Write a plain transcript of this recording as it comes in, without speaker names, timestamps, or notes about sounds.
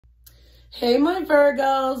Hey my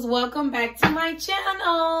Virgos, welcome back to my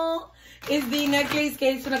channel. It's the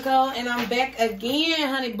NUTCASE Nicole, and I'm back again,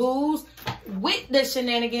 honey boos, with the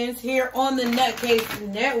shenanigans here on the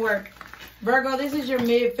NUTCASE Network. Virgo, this is your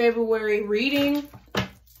mid-February reading.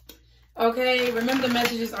 Okay, remember the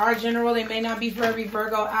messages are general. They may not be for every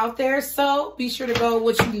Virgo out there, so be sure to go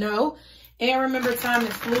with what you know. And remember, time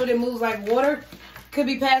is fluid. It moves like water. Could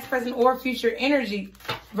be past, present, or future energy.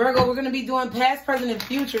 Virgo, we're going to be doing past, present, and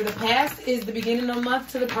future. The past is the beginning of the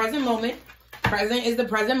month to the present moment. Present is the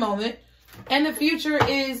present moment. And the future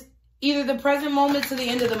is either the present moment to the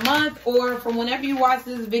end of the month, or from whenever you watch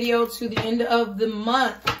this video to the end of the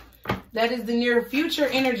month. That is the near future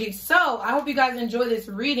energy. So I hope you guys enjoy this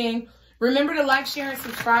reading. Remember to like, share, and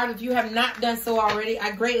subscribe if you have not done so already.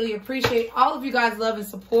 I greatly appreciate all of you guys' love and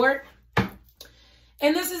support.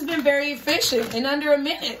 And this has been very efficient in under a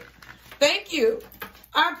minute. Thank you.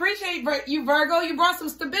 I appreciate you, Virgo. You brought some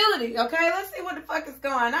stability, okay? Let's see what the fuck is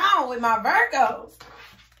going on with my Virgos.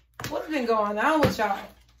 What's been going on with y'all?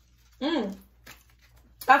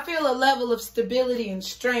 I feel a level of stability and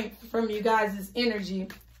strength from you guys' energy.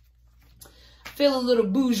 I feel a little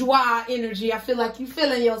bourgeois energy. I feel like you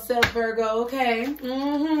feeling yourself, Virgo, okay?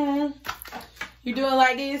 You doing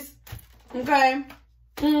like this? Okay?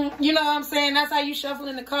 You know what I'm saying? That's how you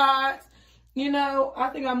shuffling the cards. You know, I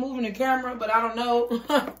think I'm moving the camera, but I don't know.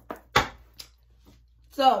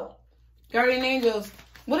 So, guardian angels,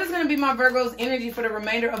 what is going to be my Virgo's energy for the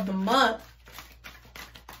remainder of the month?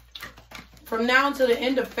 From now until the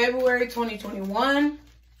end of February 2021.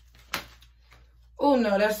 Oh,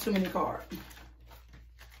 no, that's too many cards.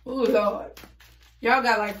 Oh, Lord. Y'all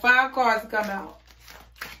got like 5 cards to come out.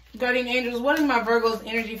 Guardian angels, what is my Virgo's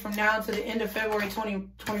energy from now until the end of February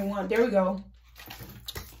 2021? There we go.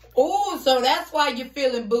 Oh, so that's why you're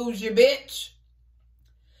feeling bougie, bitch.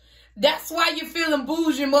 That's why you're feeling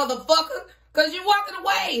bougie, motherfucker. Because you're walking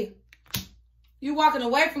away. You're walking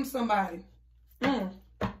away from somebody.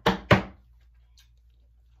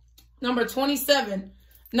 Number 27.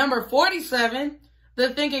 Number 47. The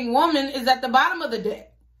thinking woman is at the bottom of the deck.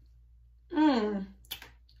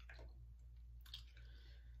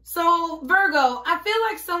 So, Virgo, I feel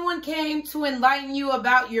like someone came to enlighten you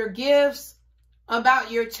about your gifts,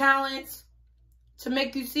 about your talents, to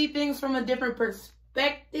make you see things from a different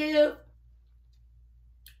perspective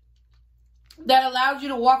that allows you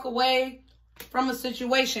to walk away from a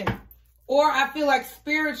situation. Or I feel like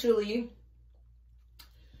spiritually,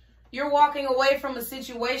 you're walking away from a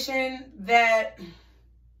situation that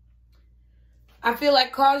I feel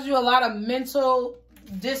like caused you a lot of mental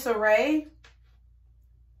disarray.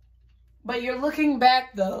 But you're looking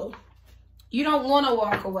back, though. You don't want to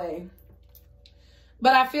walk away.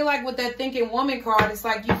 But I feel like with that thinking woman card, it's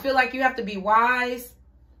like you feel like you have to be wise.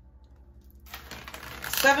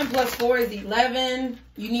 7 plus 4 is 11.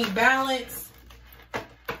 You need balance.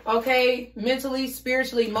 Okay? Mentally,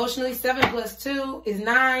 spiritually, emotionally. 7 plus 2 is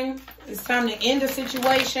 9. It's time to end the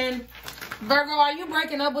situation. Virgo, are you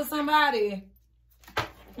breaking up with somebody?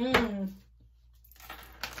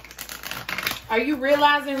 Are you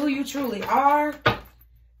realizing who you truly are?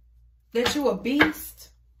 That you a beast?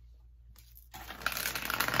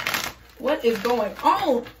 What is going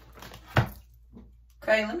on?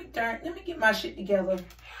 Okay, let me get my shit together.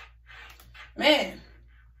 Man.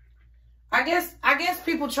 I guess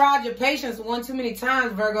people tried your patience one too many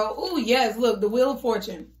times, Virgo. Oh, yes, look, the Wheel of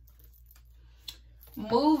Fortune.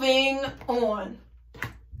 Moving on.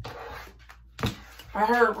 I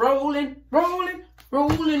heard rolling, rolling,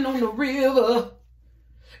 rolling on the river.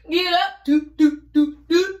 Get up, do do do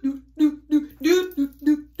do do do do do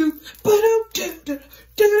do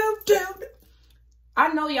do do. I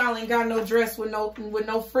know y'all ain't got no dress with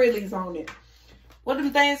no frillies on it. What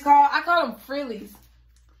them things called? I call them frillies.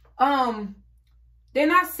 They're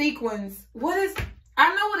not sequins. What is?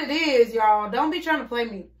 I know what it is, y'all. Don't be trying to play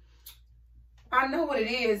me. I know what it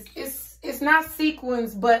is. It's not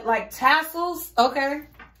sequins, but like tassels. Okay.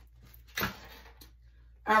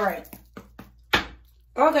 All right.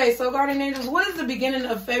 Okay, so guardian angels, what is the beginning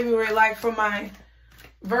of February like for my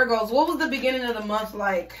Virgos? What was the beginning of the month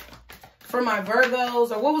like for my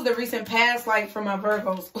Virgos? Or what was the recent past like for my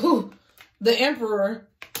Virgos? Ooh, the Emperor.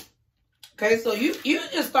 Okay, so you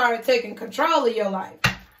just started taking control of your life.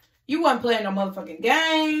 You wasn't playing no motherfucking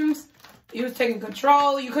games. You was taking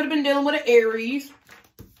control. You could have been dealing with an Aries.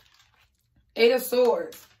 8 of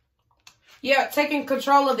Swords. Yeah, taking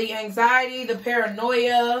control of the anxiety, the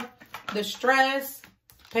paranoia, the stress.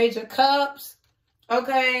 Page of Cups.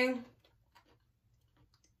 Okay.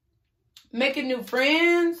 Making new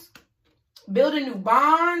friends. Building new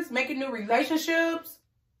bonds. Making new relationships.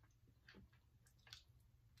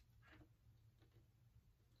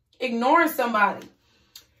 ignoring somebody.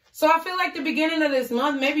 So I feel like the beginning of this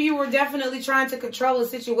month, maybe you were definitely trying to control a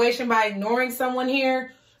situation by ignoring someone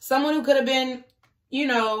here. Someone who could have been, you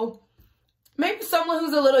know, maybe someone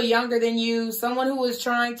who's a little younger than you. Someone who was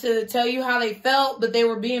trying to tell you how they felt, but they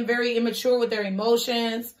were being very immature with their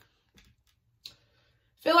emotions.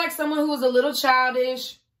 Feel like someone who was a little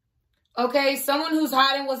childish. Okay, someone who's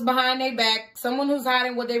hiding what's behind their back. Someone who's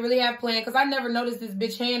hiding what they really have planned. Because I never noticed this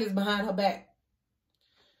bitch hand is behind her back.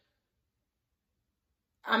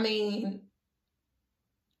 I mean,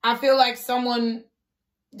 I feel like someone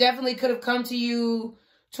definitely could have come to you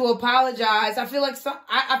to apologize. I feel like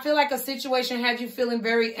I feel like a situation had you feeling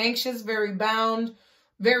very anxious, very bound,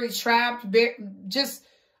 very trapped, just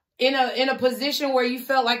in a position where you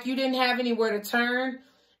felt like you didn't have anywhere to turn.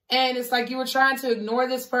 And it's like you were trying to ignore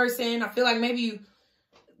this person. I feel like maybe you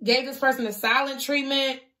gave this person a silent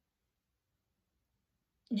treatment.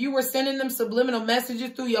 You were sending them subliminal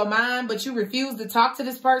messages through your mind, but you refused to talk to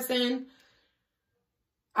this person.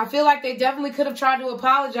 I feel like they definitely could have tried to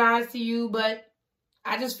apologize to you, but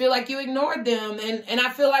I just feel like you ignored them. And I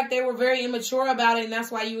feel like they were very immature about it, and that's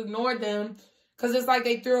why you ignored them. Because it's like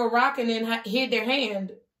they threw a rock and then hid their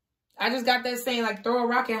hand. I just got that saying, like, throw a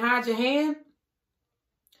rock and hide your hand.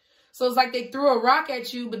 So it's like they threw a rock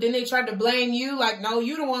at you, but then they tried to blame you. Like, no,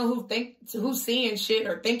 you the one who's seeing shit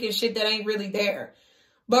or thinking shit that ain't really there.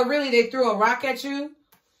 But really, they threw a rock at you.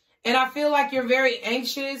 And I feel like you're very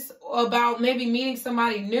anxious about maybe meeting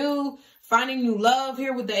somebody new, finding new love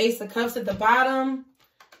here with the Ace of Cups at the bottom.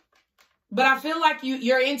 But I feel like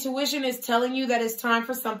your intuition is telling you that it's time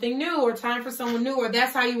for something new or time for someone new, or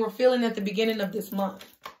that's how you were feeling at the beginning of this month.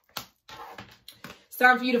 It's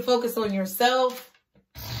time for you to focus on yourself,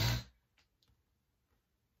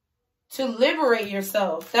 to liberate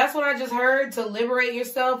yourself. That's what I just heard, to liberate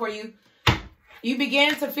yourself, or you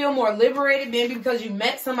began to feel more liberated maybe because you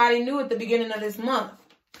met somebody new at the beginning of this month.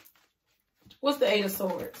 What's the Eight of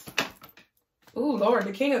Swords? Ooh, Lord,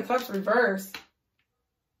 the King of Cups reversed.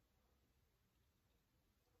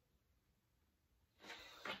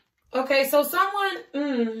 Okay, so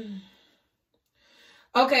someone...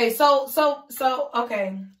 Okay, so,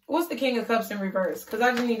 okay. What's the King of Cups in reverse? Because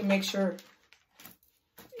I just need to make sure.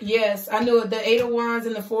 Yes, I knew it. The Eight of Wands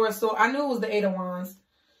and the Four of Swords. I knew it was the Eight of Wands.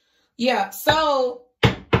 Yeah, so,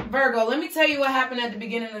 Virgo, let me tell you what happened at the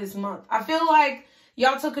beginning of this month. I feel like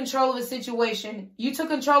y'all took control of a situation. You took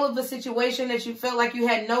control of a situation that you felt like you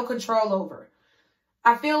had no control over.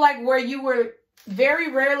 I feel like where you were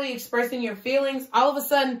very rarely expressing your feelings, all of a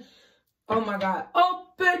sudden, oh my God,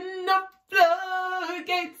 open up the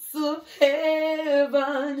gates of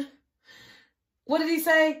heaven. What did he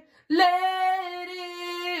say? Let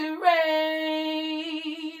it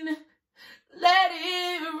rain. Let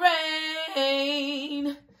it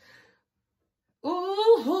rain.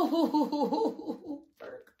 Ooh.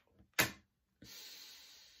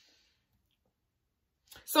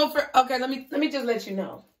 So okay, let me just let you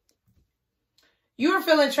know. You were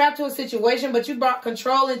feeling trapped to a situation, but you brought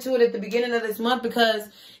control into it at the beginning of this month because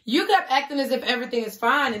you kept acting as if everything is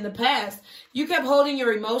fine in the past. You kept holding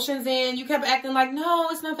your emotions in. You kept acting like, no,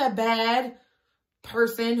 it's not that bad.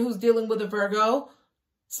 Person who's dealing with a Virgo.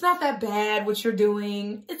 It's not that bad what you're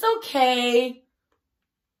doing. It's okay.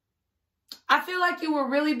 I feel like you were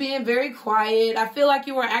really being very quiet. I feel like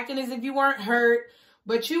you were acting as if you weren't hurt,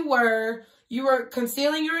 but you were. You were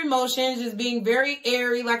concealing your emotions, just being very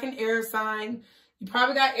airy, like an air sign. You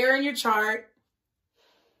probably got air in your chart.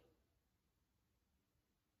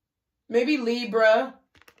 Maybe Libra.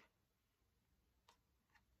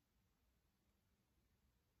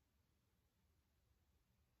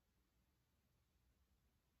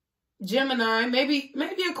 Gemini, maybe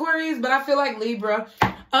Aquarius, but I feel like Libra.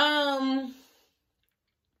 I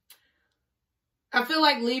feel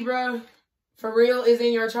like Libra, for real, is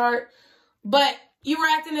in your chart. But you were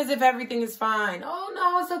acting as if everything is fine. Oh,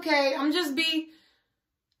 no, it's okay. I'm just be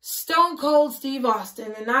stone cold Steve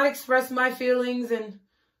Austin and not express my feelings and,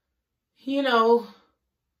 you know,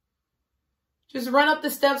 just run up the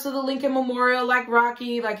steps of the Lincoln Memorial like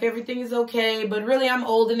Rocky, like everything is okay. But really, I'm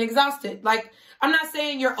old and exhausted. Like, I'm not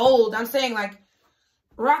saying you're old. I'm saying, like,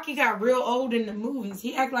 Rocky got real old in the movies.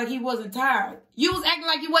 He acted like he wasn't tired. You was acting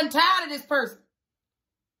like you wasn't tired of this person.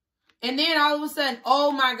 And then all of a sudden,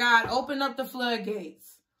 oh my God, open up the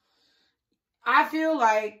floodgates. I feel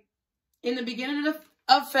like in the beginning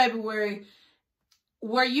of February,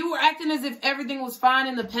 where you were acting as if everything was fine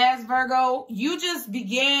in the past, Virgo, you just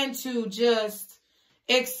began to just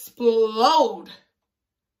explode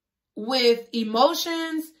with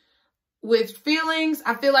emotions, with feelings.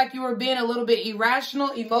 I feel like you were being a little bit irrational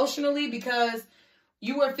emotionally because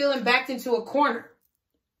you were feeling backed into a corner.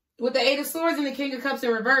 with the Eight of Swords and the King of Cups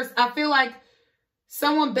in reverse, I feel like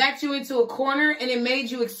someone backed you into a corner and it made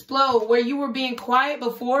you explode where you were being quiet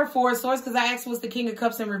before, Four of Swords, because I asked what's the King of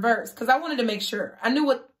Cups in reverse. Because I wanted to make sure. I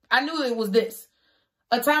knew it was this.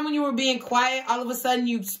 A time when you were being quiet, all of a sudden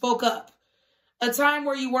you spoke up. A time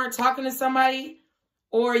where you weren't talking to somebody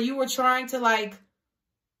or you were trying to like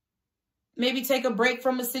maybe take a break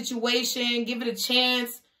from a situation, give it a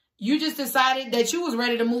chance. You just decided that you was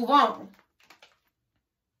ready to move on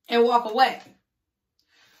and walk away.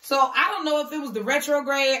 So I don't know if it was the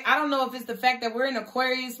retrograde. I don't know if it's the fact that we're in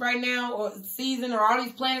Aquarius right now or season or all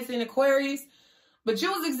these planets in Aquarius. But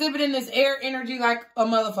you was exhibiting this air energy like a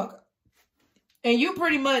motherfucker. And you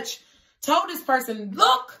pretty much told this person,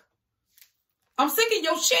 look, I'm sick of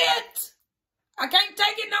your shit. I can't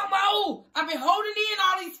take it no more. I've been holding in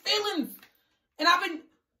all these feelings. And I've been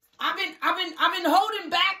holding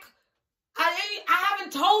back. I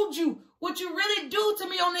haven't told you what you really do to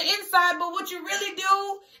me on the inside, but what you really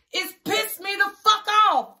do is piss me the fuck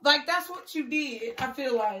off. Like, that's what you did, I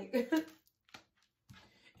feel like.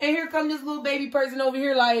 And here comes this little baby person over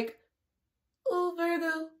here like, oh,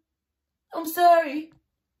 Virgo, I'm sorry.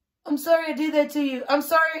 I'm sorry I did that to you. I'm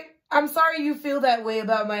sorry you feel that way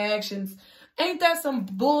about my actions. Ain't that some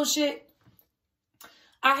bullshit?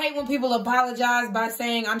 I hate when people apologize by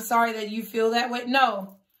saying, I'm sorry that you feel that way.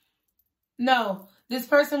 No. No. This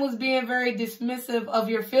person was being very dismissive of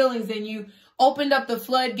your feelings and you opened up the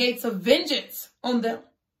floodgates of vengeance on them.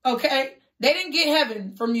 Okay? They didn't get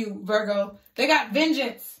heaven from you, Virgo. They got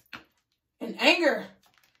vengeance and anger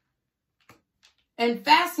and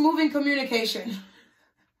fast-moving communication.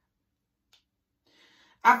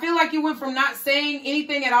 I feel like you went from not saying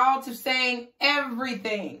anything at all to saying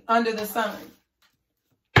everything under the sun.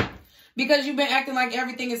 Because you've been acting like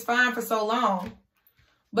everything is fine for so long.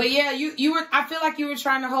 But yeah, I feel like you were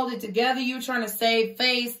trying to hold it together. You were trying to save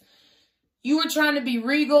face. You were trying to be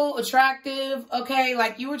regal, attractive. Okay,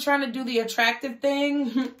 like you were trying to do the attractive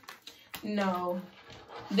thing. No.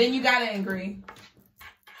 Then you got angry.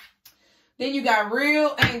 Then you got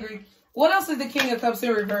real angry. What else is the King of Cups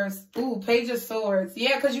in reverse? Ooh, Page of Swords.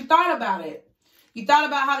 Yeah, because you thought about it. You thought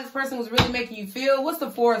about how this person was really making you feel. What's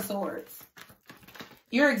the Four of Swords?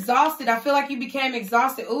 You're exhausted. I feel like you became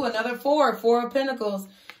exhausted. Ooh, another Four of Pentacles.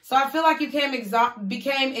 So I feel like you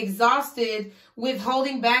became exhausted with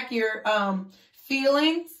holding back your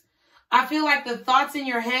feelings. I feel like the thoughts in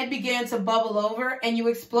your head began to bubble over and you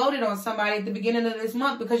exploded on somebody at the beginning of this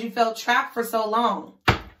month because you felt trapped for so long.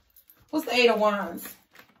 What's the Eight of Wands?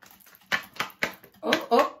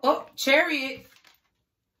 Oh, Chariot.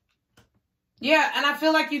 Yeah, and I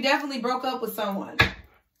feel like you definitely broke up with someone.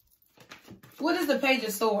 What is the Page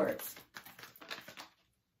of Swords?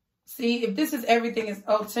 See, if this is everything, it's,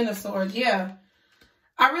 oh, Ten of Swords. Yeah.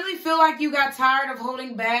 I really feel like you got tired of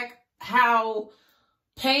holding back how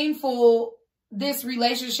painful this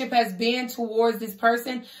relationship has been towards this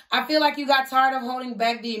person. I feel like you got tired of holding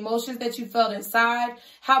back the emotions that you felt inside,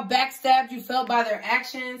 how backstabbed you felt by their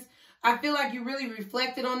actions. I feel like you really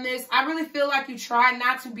reflected on this. I really feel like you tried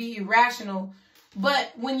not to be irrational.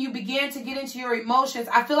 But when you began to get into your emotions,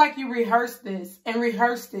 I feel like you rehearsed this and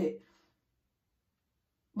rehearsed it.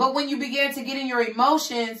 But when you began to get in your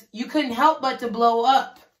emotions, you couldn't help but to blow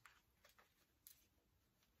up.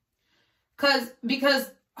 Because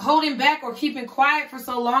holding back or keeping quiet for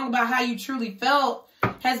so long about how you truly felt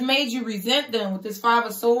has made you resent them with this Five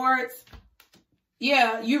of Swords.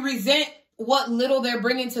 Yeah, you resent what little they're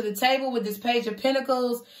bringing to the table with this Page of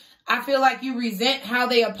Pentacles. I feel like you resent how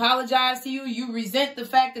they apologize to you. You resent the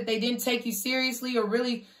fact that they didn't take you seriously or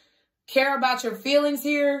really care about your feelings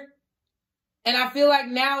here. And I feel like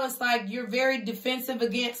now it's like you're very defensive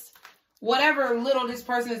against whatever little this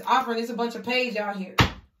person is offering. There's a bunch of page out here.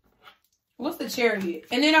 What's the Chariot?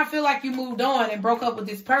 And then I feel like you moved on and broke up with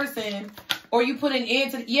this person. Or you put an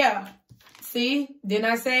end to... Yeah. See? Didn't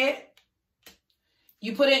I say it?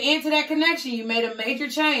 You put an end to that connection. You made a major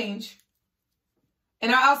change.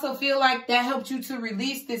 And I also feel like that helped you to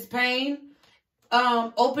release this pain.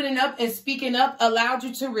 Opening up and speaking up allowed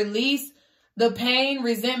you to release the pain,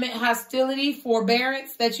 resentment, hostility,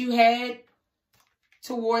 forbearance that you had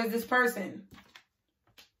towards this person.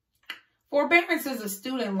 Forbearance is a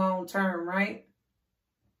student loan term, right?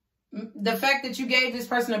 The fact that you gave this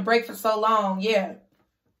person a break for so long, yeah.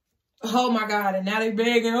 Oh my God, and now they're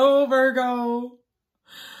begging, oh, Virgo.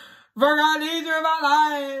 Virgo, I need you in my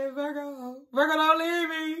life. Virgo, don't leave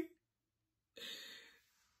me.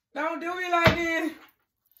 Don't do me like this.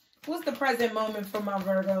 What's the present moment for my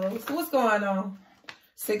Virgos? What's going on?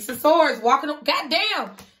 Six of Swords, walking.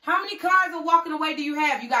 Goddamn. How many cards of walking away do you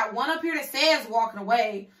have? You got one up here that says walking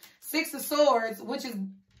away. Six of Swords, which is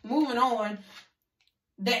moving on.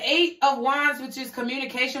 The 8 of Wands, which is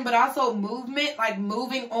communication, but also movement, like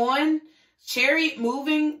moving on. Chariot,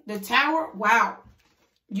 moving, the Tower. Wow.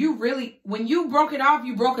 You really, when you broke it off,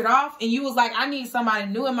 you broke it off. And you was like, I need somebody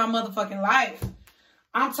new in my motherfucking life.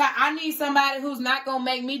 I need somebody who's not going to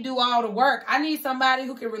make me do all the work. I need somebody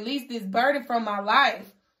who can release this burden from my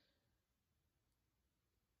life.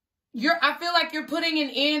 I feel like you're putting an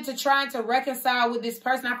end to trying to reconcile with this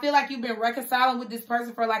person. I feel like you've been reconciling with this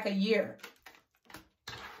person for like a year.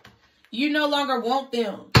 You no longer want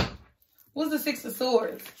them. What's the 6 of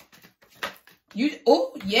Swords?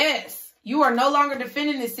 Oh, yes. You are no longer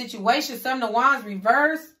defending this situation. 7 of Wands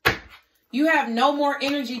reverse. You have no more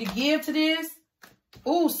energy to give to this.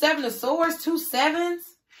 Oh, 7 of Swords, 2 sevens.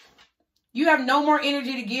 You have no more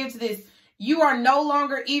energy to give to this. You are no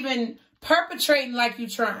longer even perpetrating like you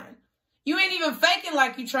trying. You ain't even faking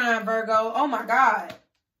like you trying, Virgo. Oh, my God.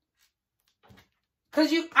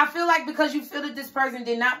 I feel like because you feel that this person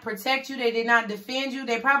did not protect you, they did not defend you,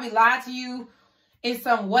 they probably lied to you in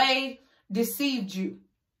some way, deceived you.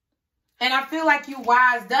 And I feel like you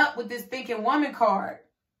wised up with this thinking woman card.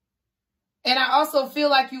 And I also feel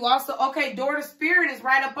like you also, okay, daughter spirit is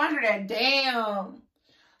right up under that. Damn.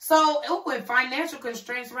 So, with financial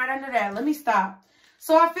constraints right under that. Let me stop.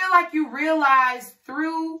 So I feel like you realize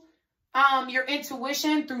through your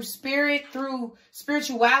intuition, through spirit, through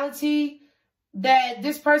spirituality, that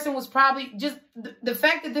this person was probably just the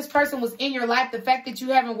fact that this person was in your life, the fact that you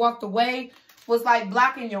haven't walked away was like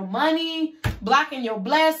blocking your money, blocking your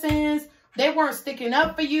blessings. They weren't sticking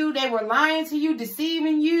up for you. They were lying to you,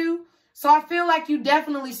 deceiving you. So I feel like you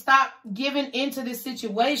definitely stopped giving into this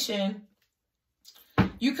situation.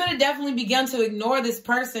 You could have definitely begun to ignore this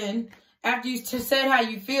person after you said how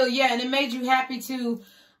you feel. Yeah, and it made you happy to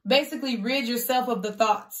basically rid yourself of the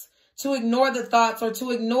thoughts, to ignore the thoughts or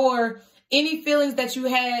to ignore any feelings that you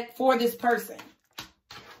had for this person.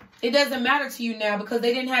 It doesn't matter to you now because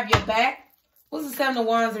they didn't have your back. What's the 7 of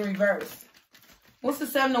Wands in reverse? What's the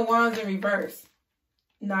 7 of Wands in reverse?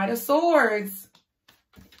 Knight of Swords.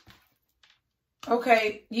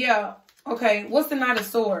 Okay, yeah. Okay, what's the Knight of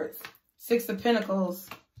Swords? 6 of Pentacles.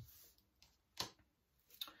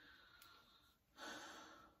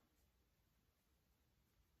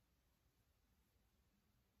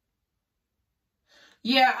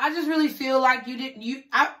 Yeah, I just really feel like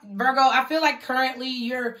Virgo, I feel like currently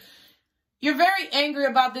you're very angry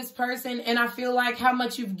about this person, and I feel like how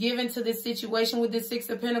much you've given to this situation with this 6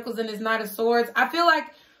 of Pentacles and this Knight of Swords. I feel like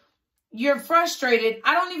you're frustrated.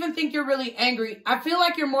 I don't even think you're really angry. I feel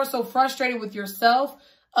like you're more so frustrated with yourself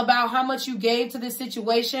about how much you gave to this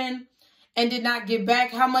situation and did not give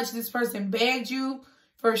back, how much this person begged you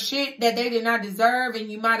for shit that they did not deserve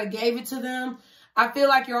and you might have gave it to them. I feel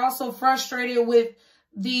like you're also frustrated with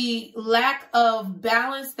the lack of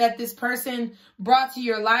balance that this person brought to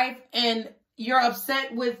your life, and you're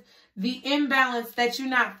upset with the imbalance that you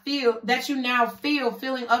now feel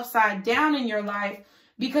feeling upside down in your life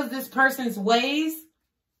because this person's ways.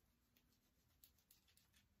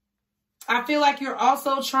 I feel like you're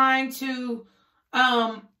also trying to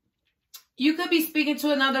you could be speaking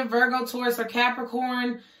to another Virgo, Taurus, or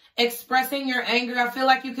Capricorn, expressing your anger. I feel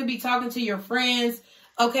like you could be talking to your friends,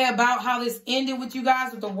 okay, about how this ended with you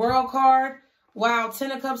guys with the World card. Wow,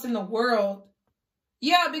 10 of Cups in the World.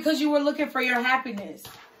 Yeah, because you were looking for your happiness.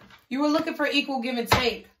 You were looking for equal give and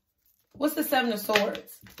take. What's the 7 of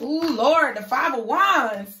Swords? Ooh, Lord, the 5 of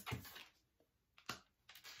Wands.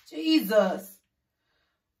 Jesus.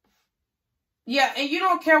 Yeah, and you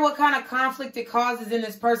don't care what kind of conflict it causes in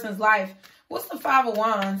this person's life. What's the 5 of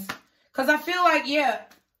Wands? Because I feel like,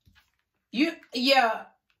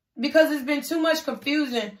 because there's been too much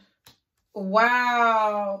confusion.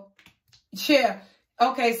 Wow. Yeah.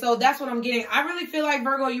 Okay, so that's what I'm getting. I really feel like,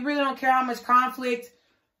 Virgo, you really don't care how much conflict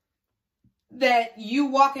that you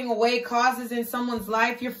walking away causes in someone's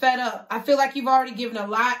life. You're fed up. I feel like you've already given a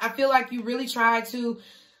lot. I feel like you really tried to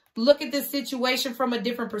look at this situation from a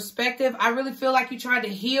different perspective. I really feel like you tried to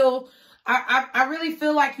heal. I really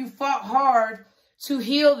feel like you fought hard to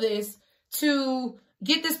heal this, to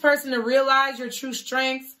get this person to realize your true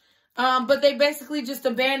strengths. But they basically just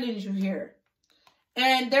abandoned you here.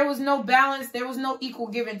 And there was no balance. There was no equal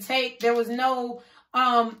give and take. There was no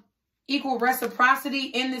equal reciprocity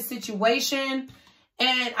in this situation.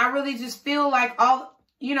 And I really just feel like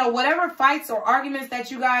whatever fights or arguments that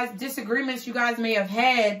disagreements you guys may have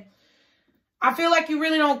had, I feel like you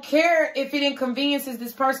really don't care if it inconveniences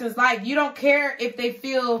this person's life. You don't care if they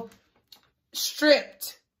feel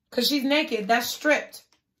stripped. Because she's naked. That's stripped.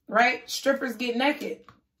 Right? Strippers get naked.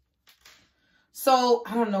 So,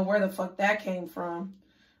 I don't know where the fuck that came from.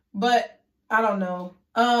 But, I don't know.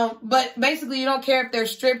 But basically, you don't care if they're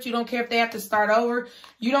stripped. You don't care if they have to start over.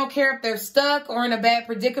 You don't care if they're stuck or in a bad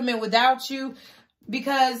predicament without you.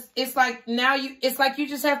 Because it's like now it's like you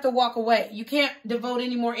just have to walk away. You can't devote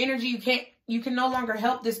any more energy. You can no longer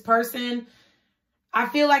help this person. I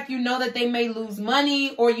feel like you know that they may lose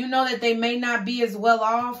money, or you know that they may not be as well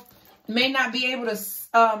off, may not be able to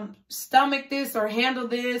stomach this or handle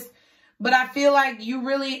this. But I feel like you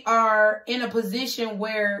really are in a position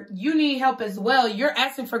where you need help as well. You're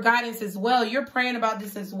asking for guidance as well. You're praying about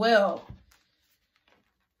this as well.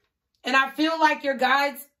 And I feel like your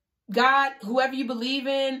guides, God, whoever you believe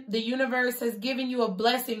in, the universe has given you a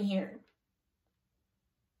blessing here.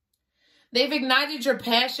 They've ignited your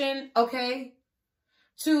passion, okay,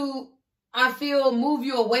 to, I feel, move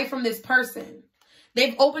you away from this person.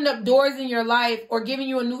 They've opened up doors in your life or given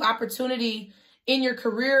you a new opportunity in your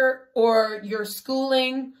career or your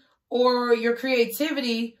schooling or your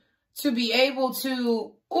creativity to be able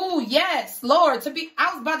to, oh, yes, Lord,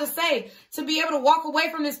 I was about to say, to be able to walk away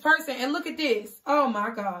from this person. And look at this. Oh, my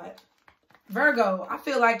God. Virgo, I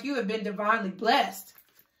feel like you have been divinely blessed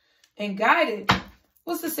and guided.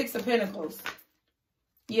 What's the Six of Pentacles?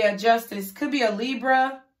 Yeah, Justice. Could be a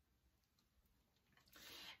Libra.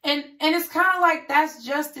 And it's kind of like that's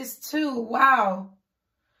justice too. Wow.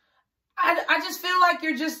 I just feel like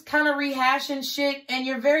you're just kind of rehashing shit and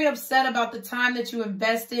you're very upset about the time that you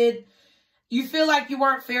invested. You feel like you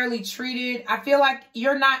weren't fairly treated. I feel like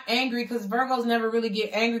you're not angry because Virgos never really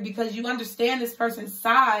get angry because you understand this person's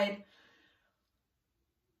side.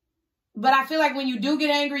 But I feel like when you do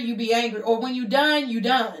get angry, you be angry. Or when you done, you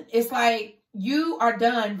done. It's like you are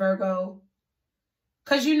done, Virgo.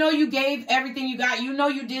 Because you know you gave everything you got. You know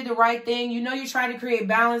you did the right thing. You know you're trying to create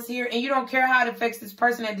balance here. And you don't care how it affects this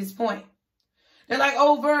person at this point. They're like,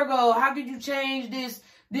 oh, Virgo, how could you change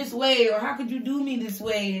this way? Or how could you do me this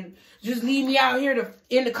way? And just leave me out here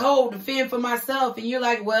in the cold to fend for myself. And you're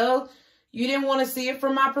like, well, you didn't want to see it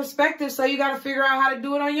from my perspective. So you got to figure out how to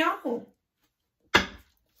do it on your own.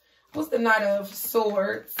 What's the Knight of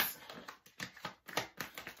Swords?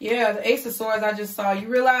 Yeah, the Ace of Swords I just saw. You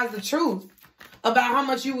realize the truth about how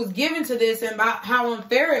much you was given to this and about how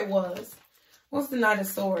unfair it was. What's the Knight of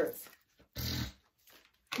Swords?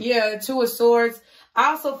 Yeah, Two of Swords.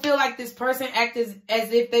 I also feel like this person acted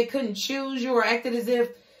as if they couldn't choose you or acted as if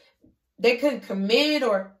they couldn't commit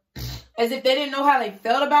or as if they didn't know how they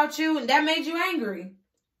felt about you. And that made you angry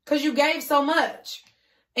because you gave so much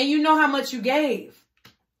and you know how much you gave.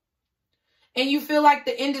 And you feel like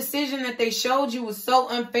the indecision that they showed you was so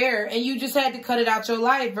unfair and you just had to cut it out your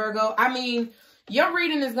life, Virgo. I mean, your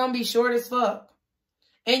reading is going to be short as fuck.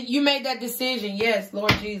 And you made that decision. Yes,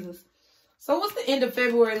 Lord Jesus. So what's the end of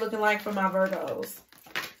February looking like for my Virgos?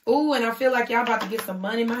 Ooh, and I feel like y'all about to get some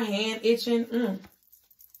money. My hand itching.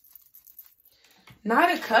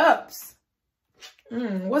 Knight of Cups.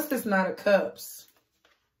 What's this Knight of Cups?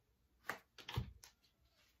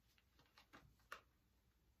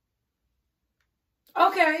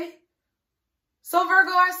 Okay. So,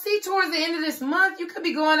 Virgo, I see towards the end of this month, you could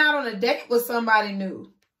be going out on a date with somebody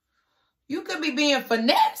new. You could be being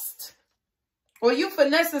finessed. Or you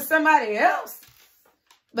finessing somebody else.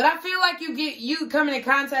 But I feel like you coming in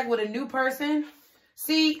contact with a new person.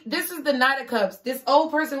 See, this is the Knight of Cups. This old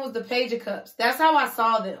person was the Page of Cups. That's how I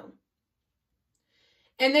saw them.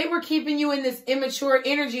 And they were keeping you in this immature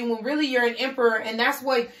energy when really you're an emperor. And that's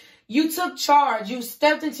what you took charge. You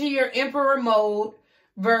stepped into your emperor mode,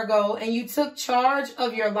 Virgo, and you took charge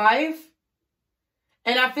of your life.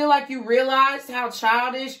 And I feel like you realized how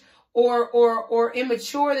childish or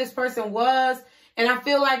immature this person was. And I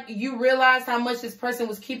feel like you realized how much this person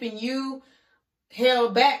was keeping you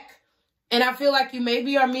held back. And I feel like you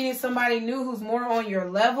maybe are meeting somebody new who's more on your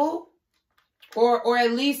level. Or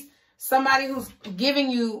at least somebody who's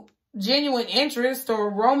giving you genuine interest or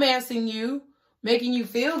romancing you, making you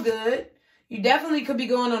feel good. You definitely could be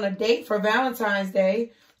going on a date for Valentine's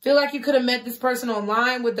Day. Feel like you could have met this person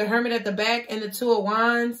online with the Hermit at the back and the Two of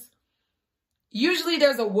Wands. Usually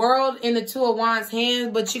there's a world in the Two of Wands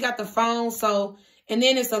hand, but you got the phone, so, and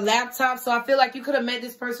then it's a laptop. So I feel like you could have met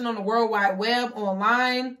this person on the World Wide Web,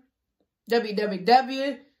 online,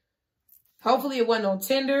 www. Hopefully it wasn't on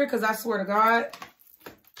Tinder, because I swear to God,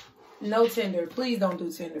 no Tinder. Please don't do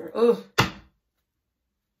Tinder. Ugh.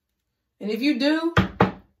 And if you do,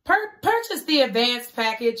 purchase the advanced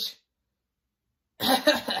package.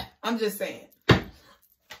 I'm just saying.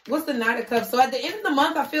 What's the Knight of Cups? So at the end of the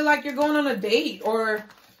month, I feel like you're going on a date or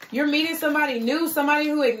you're meeting somebody new, somebody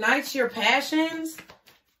who ignites your passions.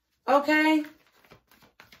 Okay.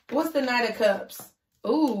 What's the Knight of Cups?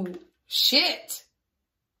 Ooh, shit.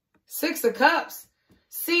 Six of Cups.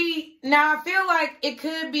 See, Now, I feel like it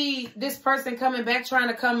could be this person coming back trying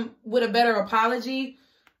to come with a better apology.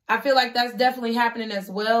 I feel like that's definitely happening as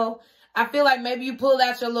well. I feel like maybe you pulled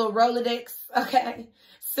out your little Rolodex, okay?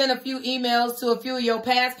 Sent a few emails to a few of your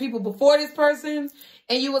past people before this person,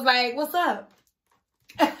 and you was like, what's up?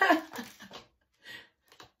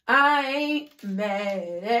 I ain't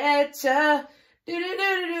mad at ya.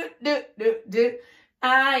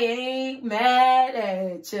 I ain't mad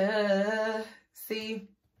at ya. See?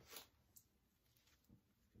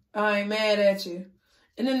 I ain't mad at you.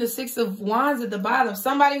 And then the Six of Wands at the bottom.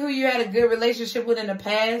 Somebody who you had a good relationship with in the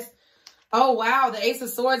past. Oh, wow. The Ace of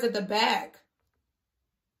Swords at the back.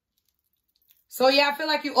 So, yeah, I feel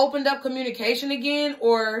like you opened up communication again.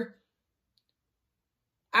 Or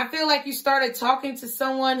I feel like you started talking to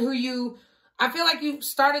someone who you... I feel like you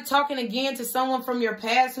started talking again to someone from your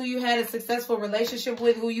past who you had a successful relationship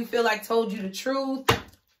with, who you feel like told you the truth.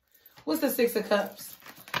 What's the Six of Cups?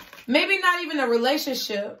 Maybe not even a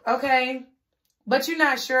relationship, okay? But you're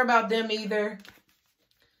not sure about them either.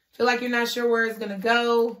 Feel like you're not sure where it's going to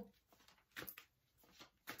go.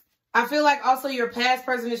 I feel like also your past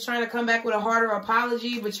person is trying to come back with a harder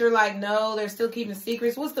apology, but you're like, no, they're still keeping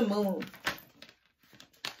secrets. What's the Moon?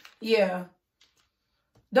 Yeah.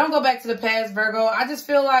 Don't go back to the past, Virgo. I just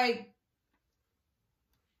feel like...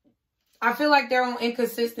 they're on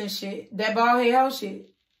inconsistent shit. That bald head hoe shit.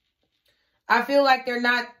 I feel like they're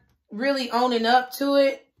not really owning up to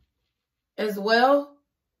it as well.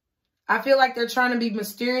 I feel like they're trying to be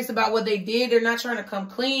mysterious about what they did. They're not trying to come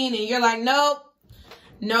clean. And you're like, nope.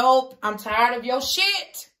 Nope. I'm tired of your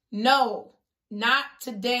shit. No. Not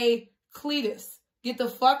today, Cletus. Get the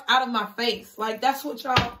fuck out of my face. Like, that's what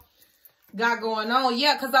y'all got going on.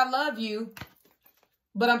 Yeah, because I love you.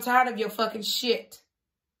 But I'm tired of your fucking shit.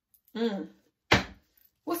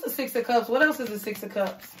 What's the Six of Cups? What else is the Six of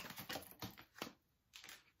Cups?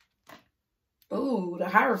 Ooh, the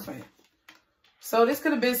Hierophant. So this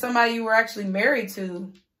could have been somebody you were actually married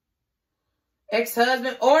to.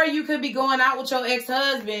 Ex-husband. Or you could be going out with your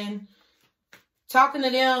ex-husband. Talking to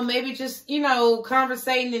them. Maybe just, you know,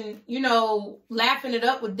 conversating and, you know, laughing it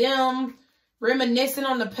up with them. Reminiscing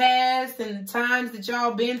on the past and the times that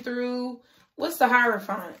y'all been through. What's the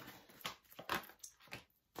Hierophant?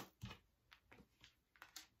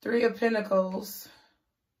 Three of Pentacles.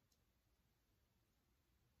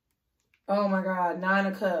 Oh my God. Nine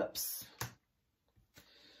of Cups.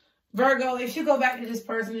 Virgo, if you go back to this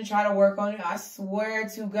person and try to work on it, I swear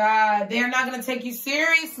to God, they're not going to take you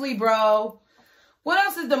seriously, bro. What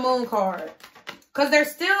else is the Moon card? Because they're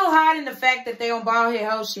still hiding the fact that they on bald head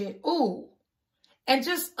hoe shit. Ooh. And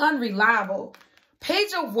just unreliable.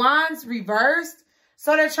 Page of Wands reversed.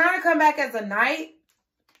 So they're trying to come back as a knight.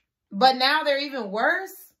 But now they're even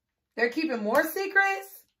worse. They're keeping more secrets.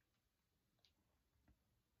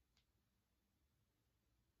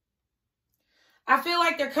 I feel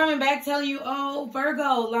like they're coming back telling you, oh,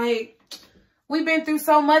 Virgo, like, we've been through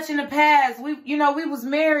so much in the past. We was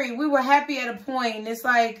married. We were happy at a point. And it's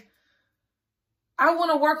like, I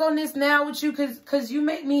want to work on this now with you because you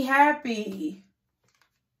make me happy.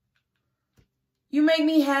 You make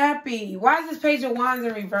me happy. Why is this Page of Wands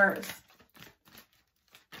in reverse?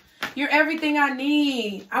 You're everything I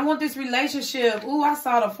need. I want this relationship. Ooh, I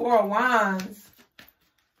saw the Four of Wands.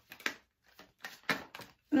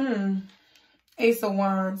 Ace of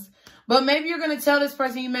Wands. But maybe you're going to tell this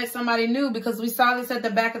person you met somebody new because we saw this at the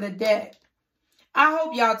back of the deck. I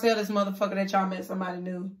hope y'all tell this motherfucker that y'all met somebody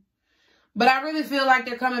new. But I really feel like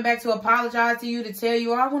they're coming back to apologize to you, to tell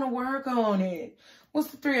you, I want to work on it. What's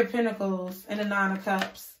the Three of Pentacles and the Nine of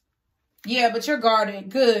Cups? Yeah, but you're guarded.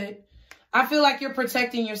 Good. I feel like you're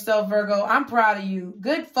protecting yourself, Virgo. I'm proud of you.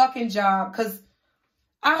 Good fucking job. Because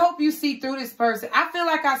I hope you see through this person. I feel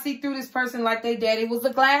like I see through this person like they daddy was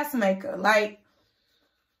a glass maker. Like,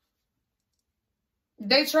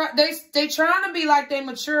 they trying to be like they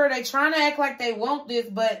mature. They trying to act like they want this,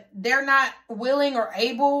 but they're not willing or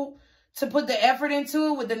able to put the effort into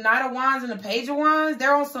it with the Knight of Wands and the Page of Wands.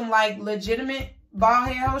 They're on some, like, legitimate bald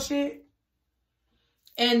head hoe shit.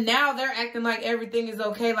 And now they're acting like everything is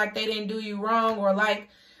okay, like they didn't do you wrong, or like,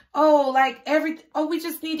 oh, we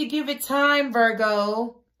just need to give it time,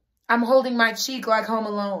 Virgo. I'm holding my cheek like Home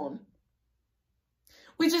Alone.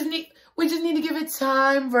 We just need to give it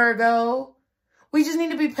time, Virgo. We just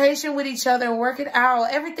need to be patient with each other and work it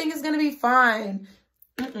out. Everything is going to be fine.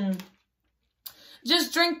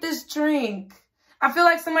 Just drink this drink. I feel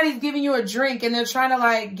like somebody's giving you a drink and they're trying to,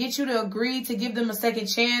 like, get you to agree to give them a second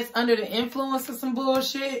chance under the influence of some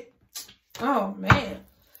bullshit. Oh, man.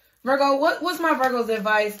 Virgo, what's my Virgo's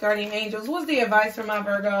advice, guardian angels? What's the advice for my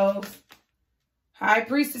Virgos? High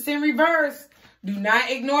Priestess in reverse. Do not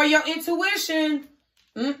ignore your intuition.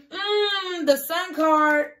 The Sun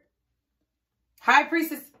card. High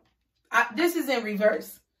Priestess. This is in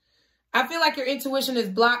reverse. I feel like your intuition is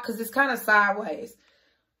blocked because it's kind of sideways.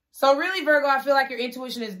 So really, Virgo, I feel like your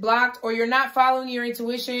intuition is blocked or you're not following your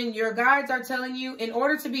intuition. Your guides are telling you in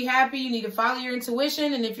order to be happy, you need to follow your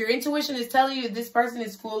intuition. And if your intuition is telling you that this person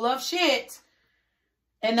is full of shit,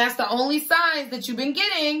 and that's the only signs that you've been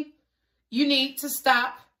getting, you need to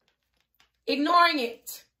stop ignoring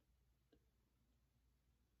it.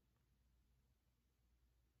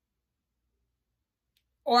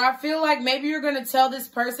 Or I feel like maybe you're going to tell this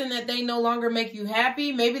person that they no longer make you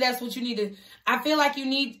happy. Maybe that's what you need to. I feel like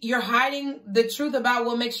you're hiding the truth about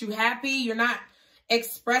what makes you happy. You're not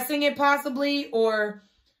expressing it possibly. Or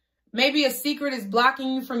maybe a secret is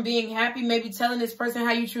blocking you from being happy. Maybe telling this person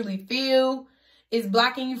how you truly feel is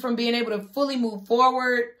blocking you from being able to fully move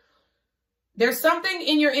forward. There's something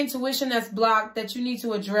in your intuition that's blocked that you need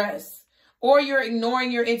to address. Or you're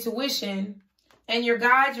ignoring your intuition. And your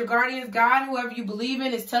guides, your guardians, God, whoever you believe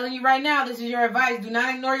in is telling you right now, this is your advice. Do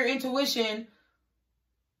not ignore your intuition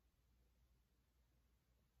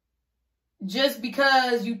just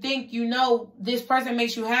because you think you know this person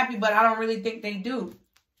makes you happy, but I don't really think they do.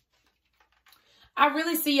 I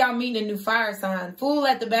really see y'all meeting a new fire sign. Fool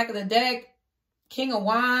at the back of the deck, King of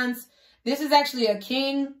Wands. This is actually a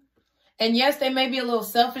king. And yes, they may be a little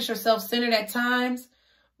selfish or self-centered at times,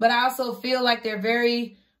 but I also feel like they're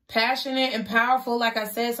very passionate and powerful. Like I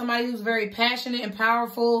said, somebody who's very passionate and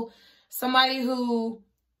powerful. Somebody who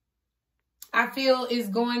I feel is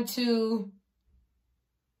going to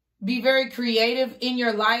be very creative in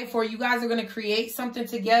your life, or you guys are going to create something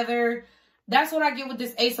together. That's what I get with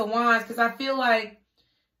this Ace of Wands, because I feel like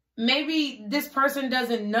maybe this person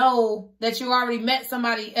doesn't know that you already met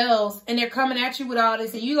somebody else and they're coming at you with all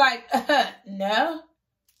this and you like, no.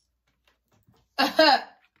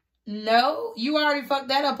 No, you already fucked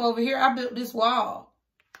that up over here. I built this wall.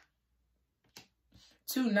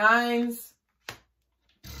 2 9s.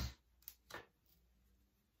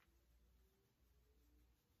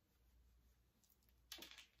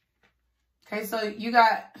 Okay, so you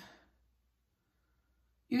got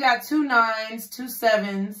 2 9s, 2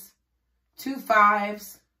 7s, 2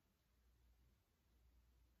 5s,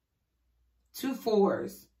 2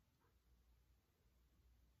 4s.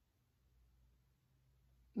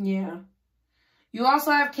 Yeah. You also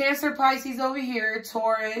have Cancer, Pisces over here,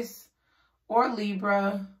 Taurus or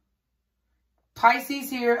Libra. Pisces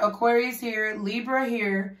here, Aquarius here, Libra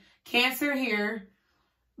here, Cancer here.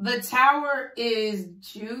 The Tower is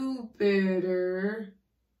Jupiter,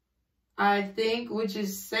 I think, which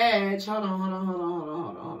is Sag. Hold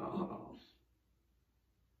on.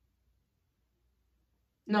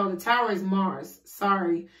 No, the Tower is Mars.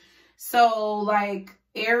 Sorry. So, like,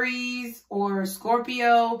 Aries or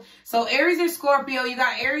Scorpio. So Aries or Scorpio, you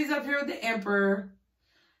got Aries up here with the Emperor,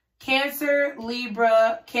 Cancer,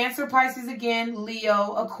 Libra, Cancer, Pisces again,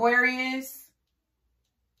 Leo, Aquarius,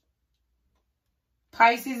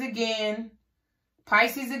 Pisces again,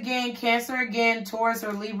 Cancer again, Taurus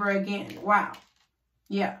or Libra again. Wow.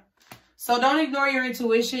 Yeah. So don't ignore your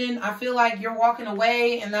intuition. I feel like you're walking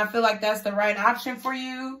away and I feel like that's the right option for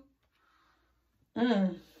you.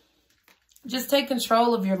 Just take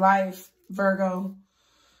control of your life, Virgo.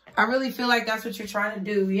 I really feel like that's what you're trying to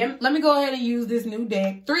do. Yeah, let me go ahead and use this new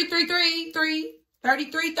deck.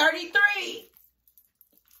 3333.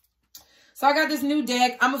 So I got this new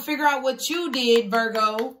deck. I'm going to figure out what you did,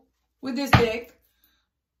 Virgo, with this deck.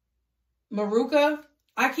 Maruka.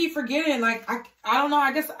 I keep forgetting. Like, I don't know.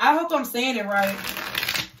 I hope I'm saying it right.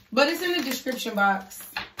 But it's in the description box.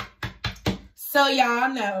 So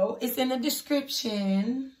y'all know it's in the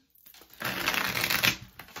description.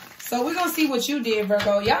 So we're going to see what you did,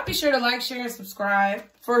 Virgo. Y'all be sure to like, share, and subscribe.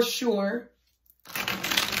 For sure.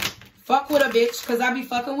 Fuck with a bitch. Because I be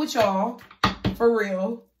fucking with y'all. For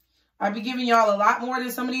real. I be giving y'all a lot more than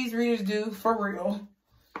some of these readers do. For real.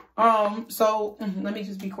 So let me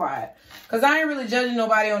just be quiet. Because I ain't really judging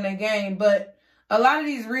nobody on their game. But a lot of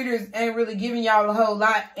these readers ain't really giving y'all a whole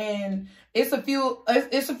lot. And it's a few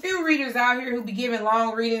readers out here who be giving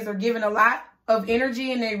long readings or giving a lot of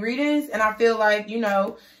energy in their readings, and I feel like, you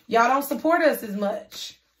know, y'all don't support us as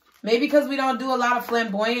much. Maybe because we don't do a lot of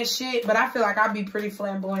flamboyant shit, but I feel like I'd be pretty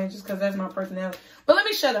flamboyant just because that's my personality. But let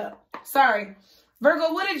me shut up. Sorry.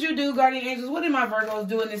 Virgo, what did you do, Guardian Angels? What did my Virgos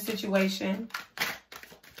do in this situation?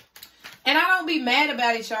 And I don't be mad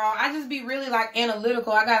about it, y'all. I just be really, like,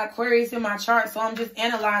 analytical. I got Aquarius in my chart, so I'm just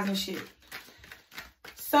analyzing shit.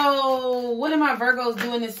 So, what did my Virgos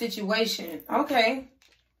do in this situation? Okay.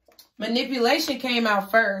 Manipulation came out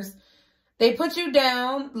first. They put you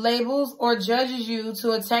down, labels, or judges you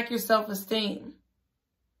to attack your self-esteem.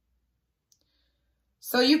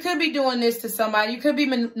 So you could be doing this to somebody. You could be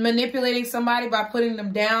manipulating somebody by putting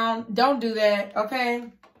them down. Don't do that,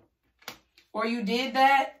 okay? Or you did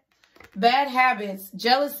that. Bad habits.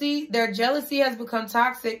 Jealousy. Their jealousy has become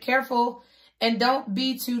toxic. Careful and don't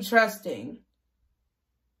be too trusting.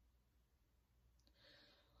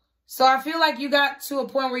 So I feel like you got to a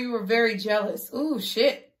point where you were very jealous. Ooh,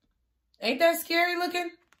 shit. Ain't that scary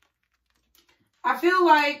looking? I feel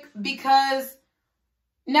like because...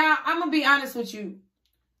 Now, I'm going to be honest with you.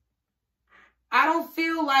 I don't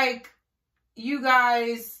feel like you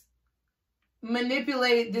guys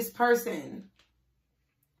manipulated this person.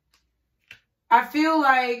 I feel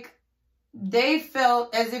like they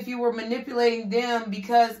felt as if you were manipulating them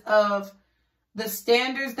because of the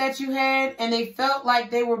standards that you had, and they felt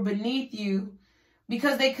like they were beneath you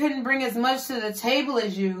because they couldn't bring as much to the table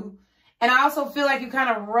as you. And I also feel like you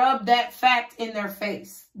kind of rubbed that fact in their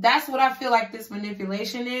face. That's what I feel like this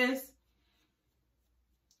manipulation is.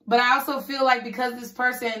 But I also feel like because this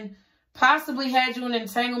person possibly had you in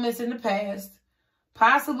entanglements in the past,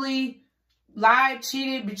 possibly lied,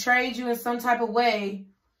 cheated, betrayed you in some type of way,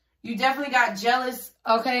 you definitely got jealous,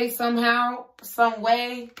 okay, somehow, some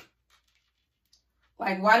way.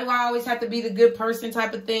 Like, why do I always have to be the good person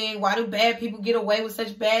type of thing? Why do bad people get away with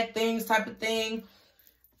such bad things type of thing?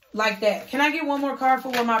 Like that. Can I get one more card for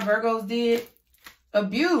what my Virgos did?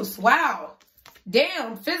 Abuse. Wow.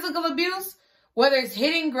 Damn. Physical abuse. Whether it's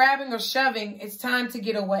hitting, grabbing, or shoving, it's time to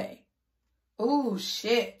get away. Ooh,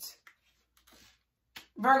 shit.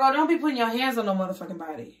 Virgo, don't be putting your hands on no motherfucking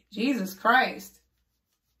body. Jesus Christ.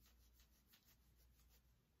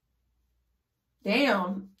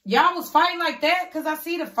 Damn. Y'all was fighting like that? Because I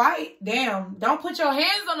see the fight. Damn. Don't put your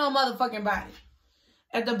hands on no motherfucking body.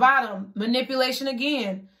 At the bottom, manipulation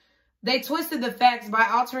again. They twisted the facts by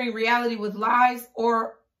altering reality with lies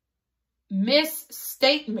or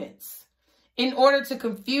misstatements in order to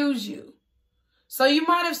confuse you. So you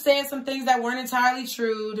might have said some things that weren't entirely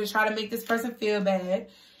true to try to make this person feel bad.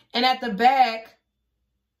 And at the back,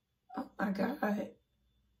 oh my God.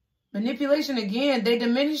 Manipulation again. They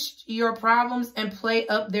diminished your problems and play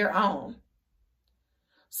up their own.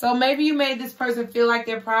 So maybe you made this person feel like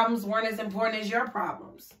their problems weren't as important as your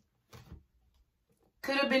problems.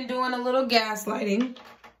 Could have been doing a little gaslighting.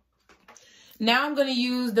 Now I'm going to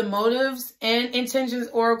use the Motives and Intentions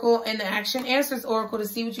Oracle and the Action Answers Oracle to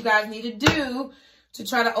see what you guys need to do to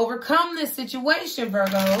try to overcome this situation,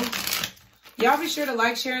 Virgo. Y'all be sure to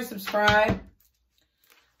like, share, and subscribe.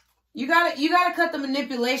 You gotta cut the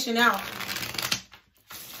manipulation out.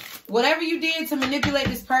 Whatever you did to manipulate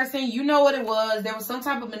this person, you know what it was. There was some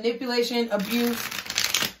type of manipulation, abuse,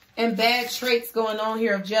 and bad traits going on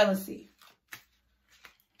here of jealousy.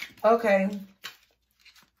 Okay.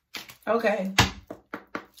 Okay.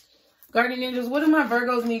 Guardian Angels, what do my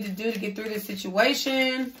Virgos need to do to get through this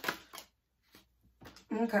situation?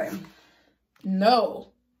 Okay.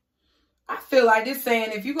 No. I feel like this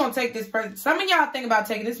saying, if you're going to take this person, some of y'all think about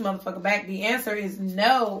taking this motherfucker back. The answer is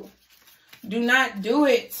no. Do not do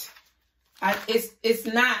it. It's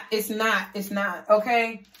not.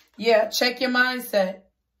 Okay? Yeah, check your mindset.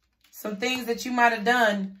 Some things that you might have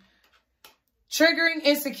done. Triggering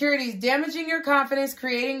insecurities, damaging your confidence,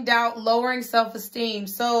 creating doubt, lowering self-esteem.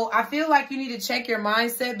 So I feel like you need to check your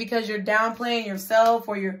mindset because you're downplaying yourself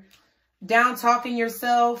or you're down-talking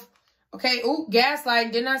yourself. Okay, ooh,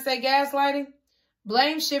 gaslighting. Didn't I say gaslighting?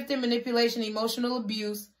 Blame shifting, manipulation, emotional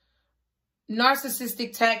abuse,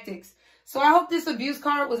 narcissistic tactics. So I hope this abuse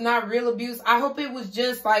card was not real abuse. I hope it was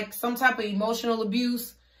just like some type of emotional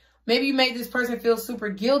abuse. Maybe you made this person feel super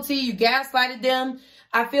guilty. You gaslighted them.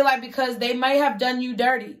 I feel like because they may have done you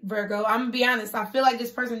dirty, Virgo. I'm going to be honest. I feel like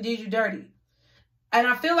this person did you dirty. And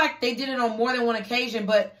I feel like they did it on more than one occasion,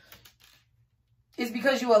 but it's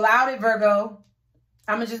because you allowed it, Virgo.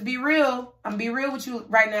 I'm going to just be real. I'm going to be real with you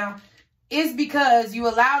right now. It's because you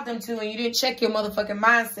allowed them to and you didn't check your motherfucking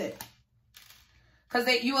mindset. Because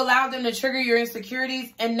you allowed them to trigger your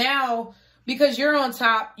insecurities. And now, because you're on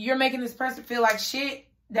top, you're making this person feel like shit.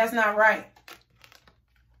 That's not right.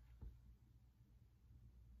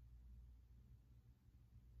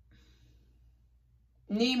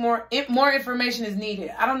 Need more information is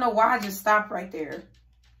needed. I don't know why I just stopped right there.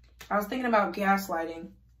 I was thinking about gaslighting.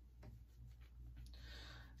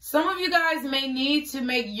 Some of you guys may need to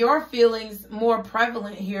make your feelings more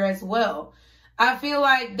prevalent here as well. I feel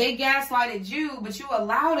like they gaslighted you, but you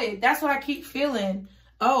allowed it. That's what I keep feeling.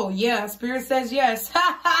 Oh, yeah. Spirit says yes.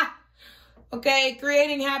 Okay.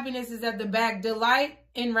 Creating happiness is at the back. Delight,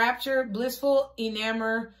 enrapture, blissful,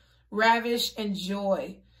 enamor, ravish, and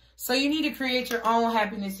joy. So you need to create your own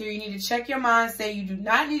happiness here. You need to check your mindset. You do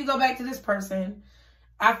not need to go back to this person.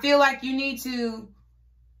 I feel like you need to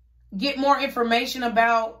get more information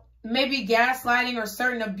about maybe gaslighting or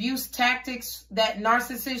certain abuse tactics that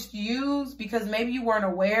narcissists use, because maybe you weren't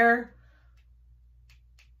aware.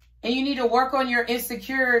 And you need to work on your yes,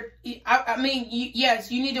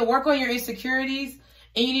 you need to work on your insecurities,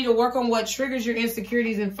 and you need to work on what triggers your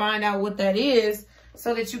insecurities and find out what that is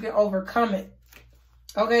so that you can overcome it.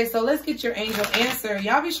 Okay, so let's get your angel answer.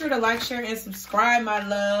 Y'all be sure to like, share, and subscribe, my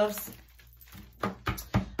loves.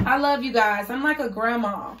 I love you guys. I'm like a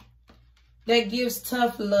grandma that gives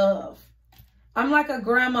tough love. I'm like a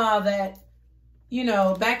grandma that, you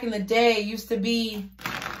know, back in the day used to be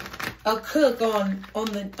a cook on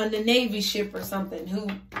the Navy ship or something, who,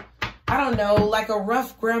 I don't know, like a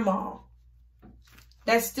rough grandma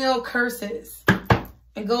that still curses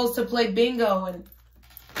and goes to play bingo and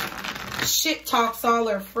shit talks all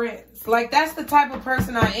her friends. Like, that's the type of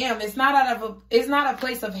person I am. It's not a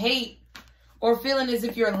place of hate or feeling as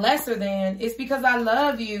if you're lesser than. It's because I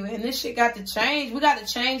love you, and this shit got to change. We got to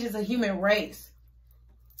change as a human race.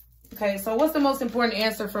 Okay, so what's the most important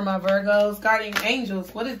answer for my Virgos? Guardian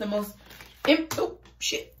angels. What is the most... Oh,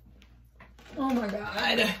 shit. Oh, my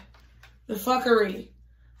God. The fuckery.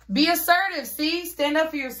 Be assertive, see? Stand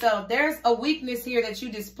up for yourself. There's a weakness here that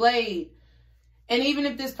you displayed. And even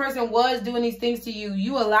if this person was doing these things to you,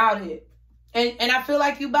 you allowed it. And I feel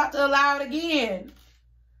like you're about to allow it again.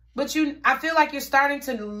 But I feel like you're starting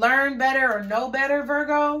to learn better or know better,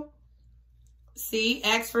 Virgo. See,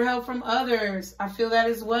 ask for help from others. I feel that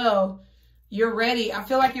as well. You're ready. I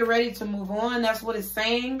feel like you're ready to move on. That's what it's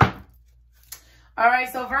saying. All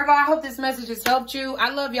right, so Virgo, I hope this message has helped you. I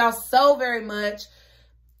love y'all so very much.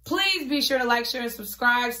 Please be sure to like, share, and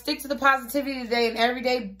subscribe. Stick to the positivity today and every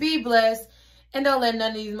day. Be blessed. And don't let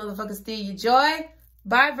none of these motherfuckers steal your joy.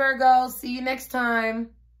 Bye, Virgo. See you next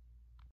time.